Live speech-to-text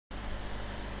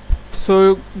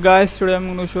So guys, today I'm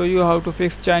going to show you how to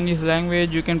fix Chinese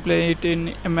language. You can play it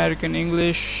in American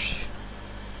English.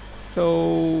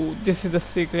 So this is the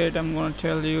secret. I'm going to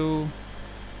tell you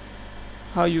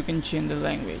how you can change the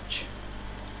language.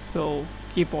 So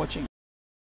keep watching.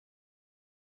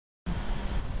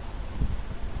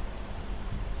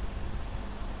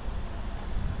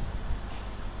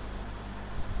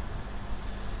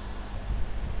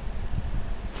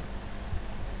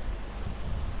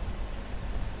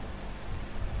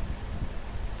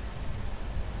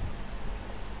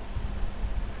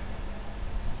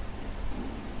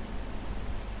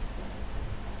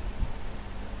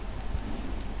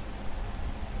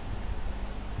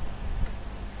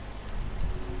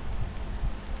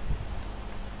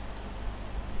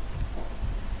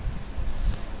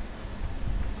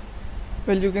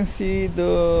 Well, you can see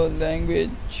the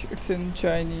language, it's in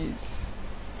Chinese.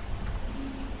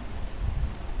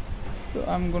 So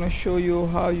I'm gonna show you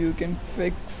how you can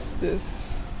fix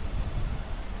this.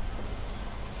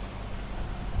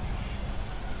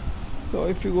 So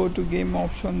if you go to game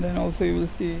option, then also you will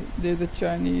see there's a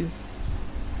Chinese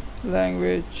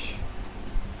language.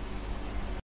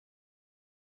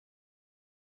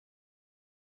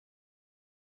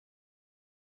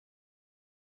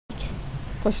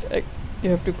 First you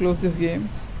have to close this game,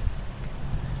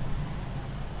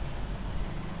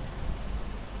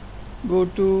 go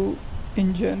to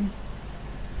engine,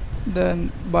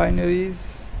 then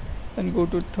binaries, then go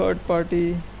to third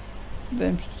party,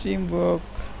 then Steamwork,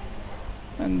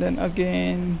 and then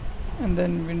again, and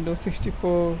then Windows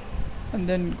 64, and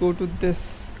then go to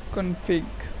this config,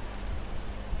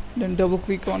 then double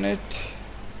click on it,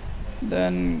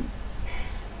 then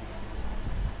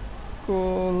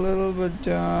go a little bit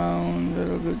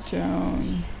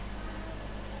down,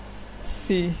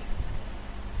 see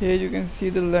here you can see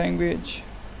the language,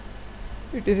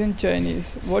 it is in Chinese.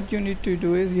 What you need to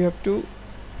do is you have to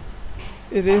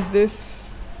erase this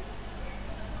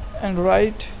and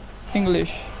write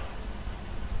English,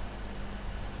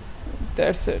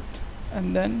 that's it,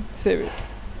 and then save it,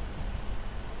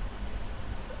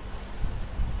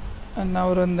 and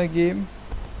now run the game.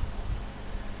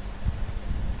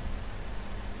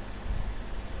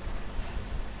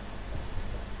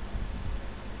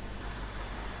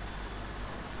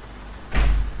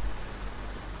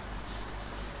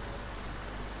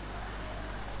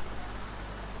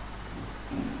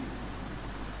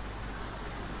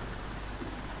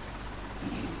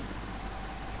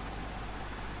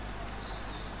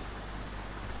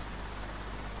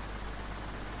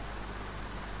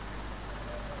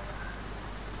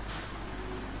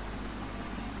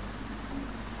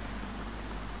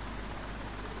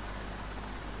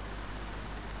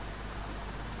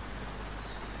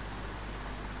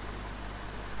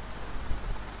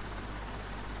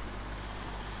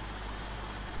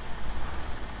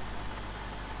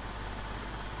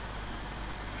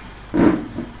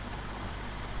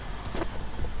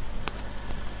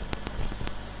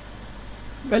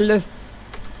 Well,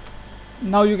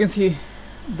 now you can see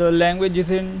the language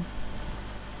is in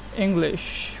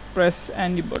English. Press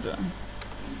any button.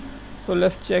 So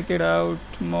let's check it out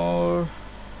more.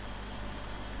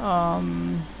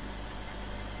 Now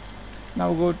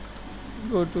go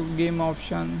to game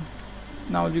option.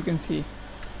 Now you can see.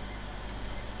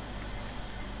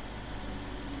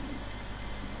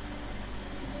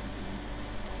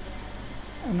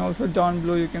 And also down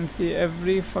below you can see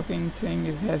every fucking thing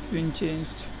has been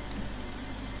changed.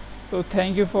 So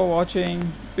thank you for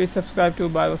watching. Please subscribe to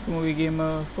babaSmoggy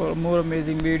Gamer for more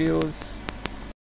amazing videos.